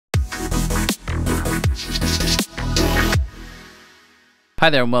Hi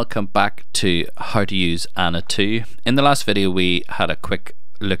there and welcome back to how to use ANA 2. In the last video we had a quick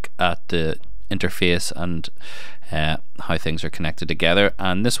look at the interface and how things are connected together,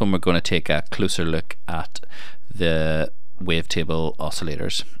 and this one we're going to take a closer look at the wavetable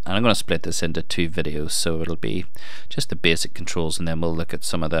oscillators, and I'm going to split this into two videos, so it'll be just the basic controls and then we'll look at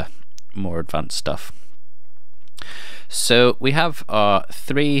some of the more advanced stuff. So we have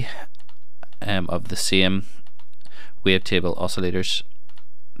three of the same wavetable oscillators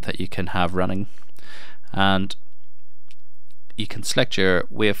that you can have running, and you can select your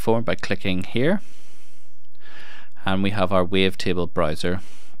waveform by clicking here, and we have our wavetable browser.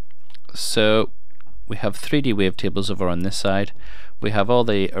 So we have 3D wavetables over on this side, we have all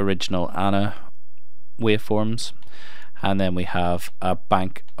the original ANA waveforms, and then we have a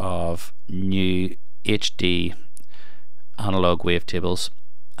bank of new HD analog wavetables,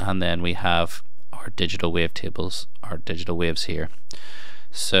 and then we have our digital wavetables, our digital waves here.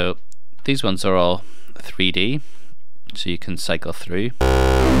 So these ones are all 3D, so you can cycle through. You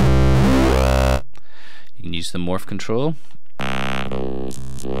can use the Morph Control.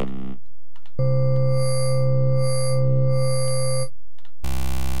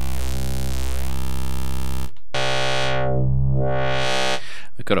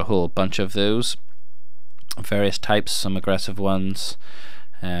 We've got a whole bunch of those, various types, some aggressive ones.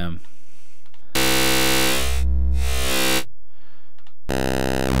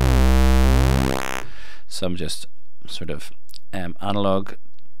 Some just sort of analog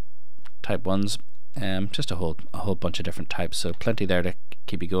type ones, just a whole bunch of different types, so plenty there to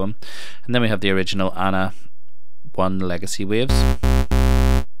keep you going. And then we have the original ANA 1 legacy waves.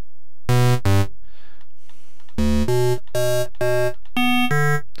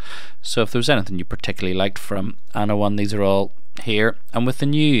 So if there was anything you particularly liked from ANA 1, these are all here. And with the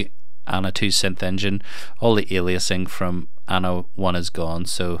new ANA 2 synth engine, all the aliasing from ANA 1 is gone,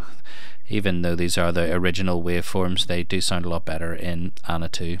 so even though these are the original waveforms, they do sound a lot better in ANA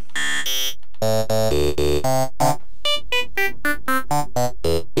 2.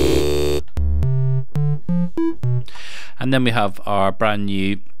 And then we have our brand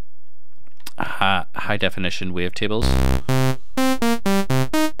new high definition wavetables.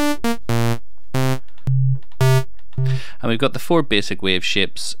 And we've got the 4 basic wave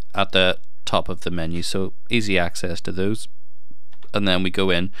shapes at the top of the menu, so easy access to those. And then we go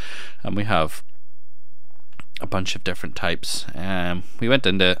in and we have a bunch of different types. We went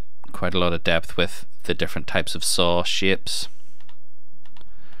into quite a lot of depth with the different types of saw shapes.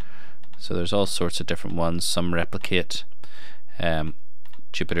 So there's all sorts of different ones. Some replicate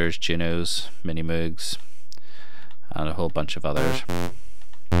Jupiters, Junos, Mini Moogs, and a whole bunch of others.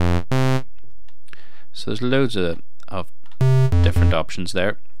 So there's loads of different options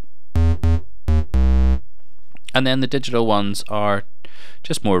there. And then the digital ones are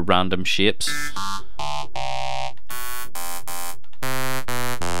just more random shapes.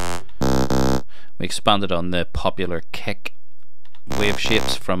 We expanded on the popular kick wave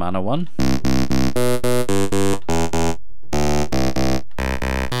shapes from ANA 1.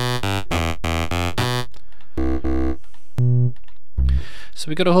 So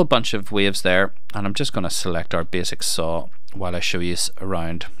we got a whole bunch of waves there, and I'm just going to select our basic saw while I show you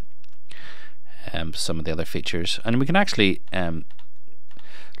around some of the other features. And we can actually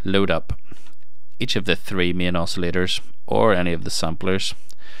load up each of the 3 main oscillators or any of the samplers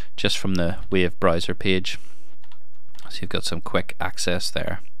just from the wave browser page, so you've got some quick access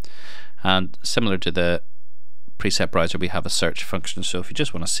there. And similar to the preset browser, we have a search function, so if you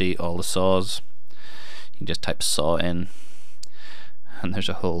just want to see all the saws, you can just type saw in, and there's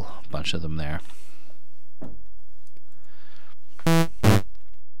a whole bunch of them there.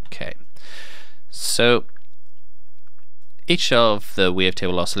 Okay, so each of the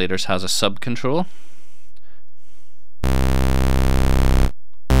wavetable oscillators has a sub-control.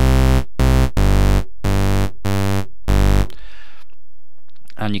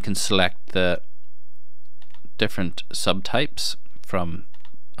 And you can select the different subtypes from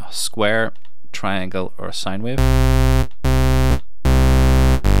a square, triangle, or a sine wave.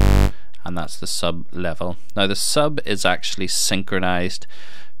 And that's the sub level. Now the sub is actually synchronized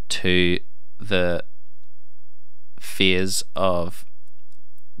to the phase of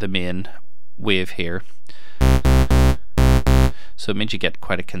the main wave here, so it means you get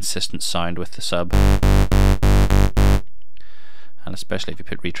quite a consistent sound with the sub, and especially if you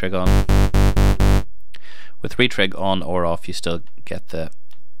put retrig on. With retrig on or off, you still get the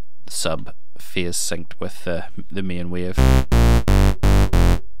sub phase synced with the main wave.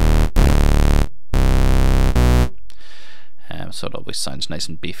 So it always sounds nice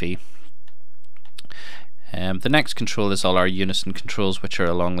and beefy. The next control is all our Unison controls, which are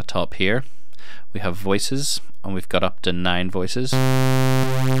along the top here. We have voices, and we've got up to 9 voices. We've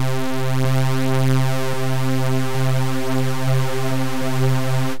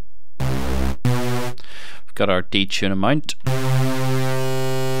got our detune amount.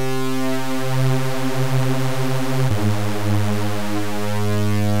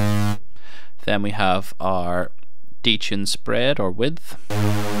 Then we have our detune spread or width,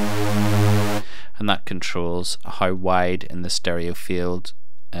 and that controls how wide in the stereo field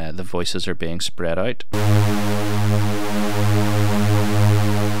the voices are being spread out.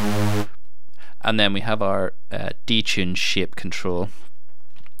 And then we have our detune shape control,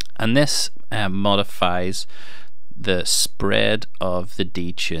 and this modifies the spread of the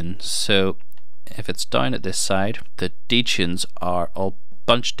detune. So if it's down at this side, the detunes are all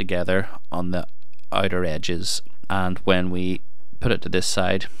bunched together on the outer edges, and when we put it to this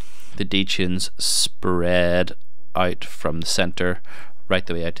side, the detunes spread out from the center right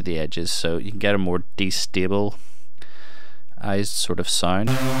the way out to the edges, so you can get a more destabilized sort of sound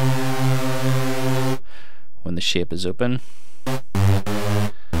when the shape is open.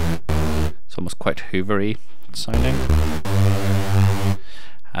 It's almost quite hoovery sounding.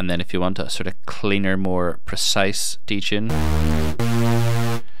 And then if you want a sort of cleaner, more precise detune,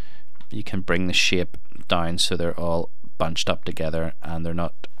 you can bring the shape down so they're all bunched up together and they're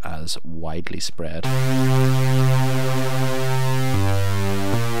not as widely spread.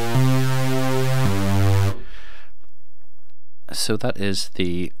 So that is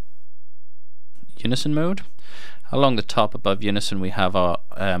the Unison mode. Along the top above Unison we have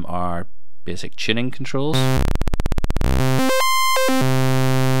our basic tuning controls.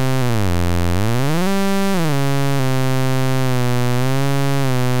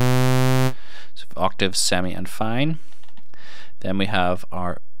 So octave, semi and fine. Then we have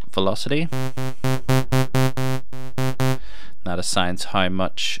our velocity. That assigns how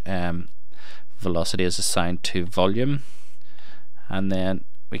much velocity is assigned to volume. And then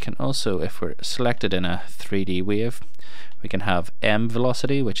we can also, if we're selected in a 3D wave, we can have M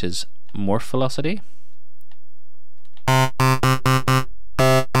velocity, which is morph velocity.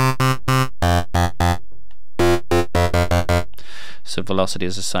 So velocity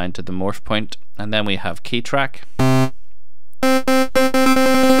is assigned to the morph point. And then we have key track.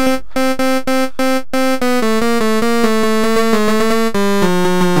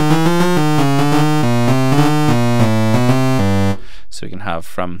 So we can have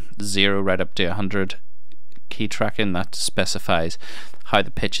from 0 right up to 100 key tracking. That specifies how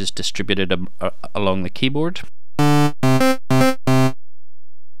the pitch is distributed along the keyboard.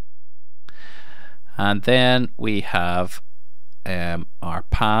 And then we have our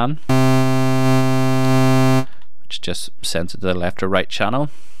pan, which just sends it to the left or right channel.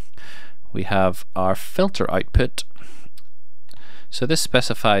 We have our filter output. So this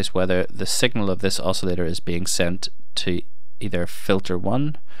specifies whether the signal of this oscillator is being sent to either filter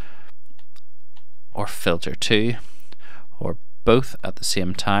 1 or filter 2 or both at the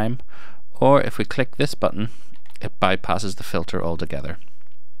same time, or if we click this button it bypasses the filter altogether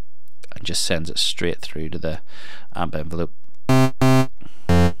and just sends it straight through to the amp envelope,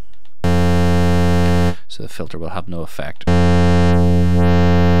 so the filter will have no effect.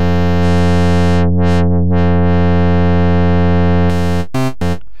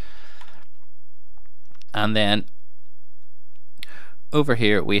 And then over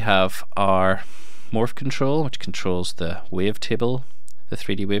here we have our Morph Control, which controls the wavetable, the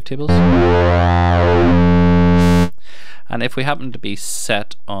 3D wavetables. And if we happen to be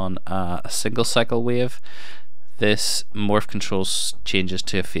set on a single cycle wave, this Morph Control changes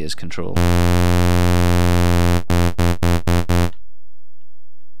to a phase control.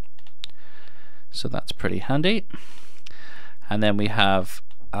 So that's pretty handy. And then we have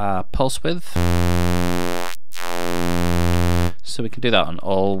pulse width. So we can do that on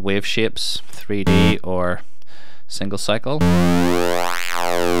all wave shapes, 3D or single cycle.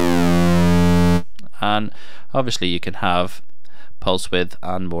 And obviously you can have pulse width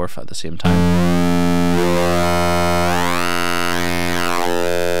and morph at the same time,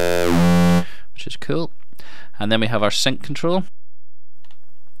 which is cool. And then we have our sync control.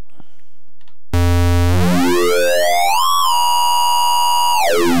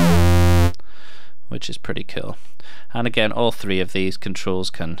 Which is pretty cool. And again, all three of these controls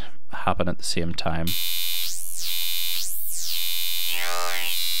can happen at the same time.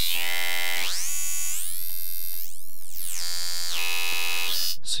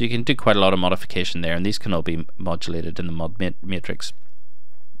 So you can do quite a lot of modification there, and these can all be modulated in the mod matrix.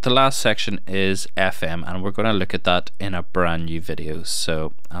 The last section is FM, and we're going to look at that in a brand new video,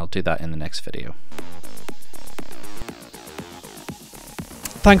 so I'll do that in the next video.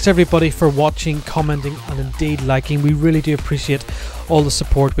 Thanks everybody for watching, commenting and indeed liking. We really do appreciate all the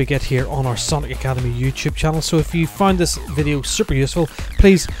support we get here on our Sonic Academy YouTube channel. So if you found this video super useful,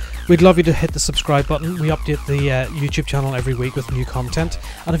 please, we'd love you to hit the subscribe button. We update the YouTube channel every week with new content,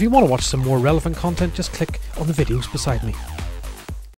 and if you want to watch some more relevant content, just click on the videos beside me.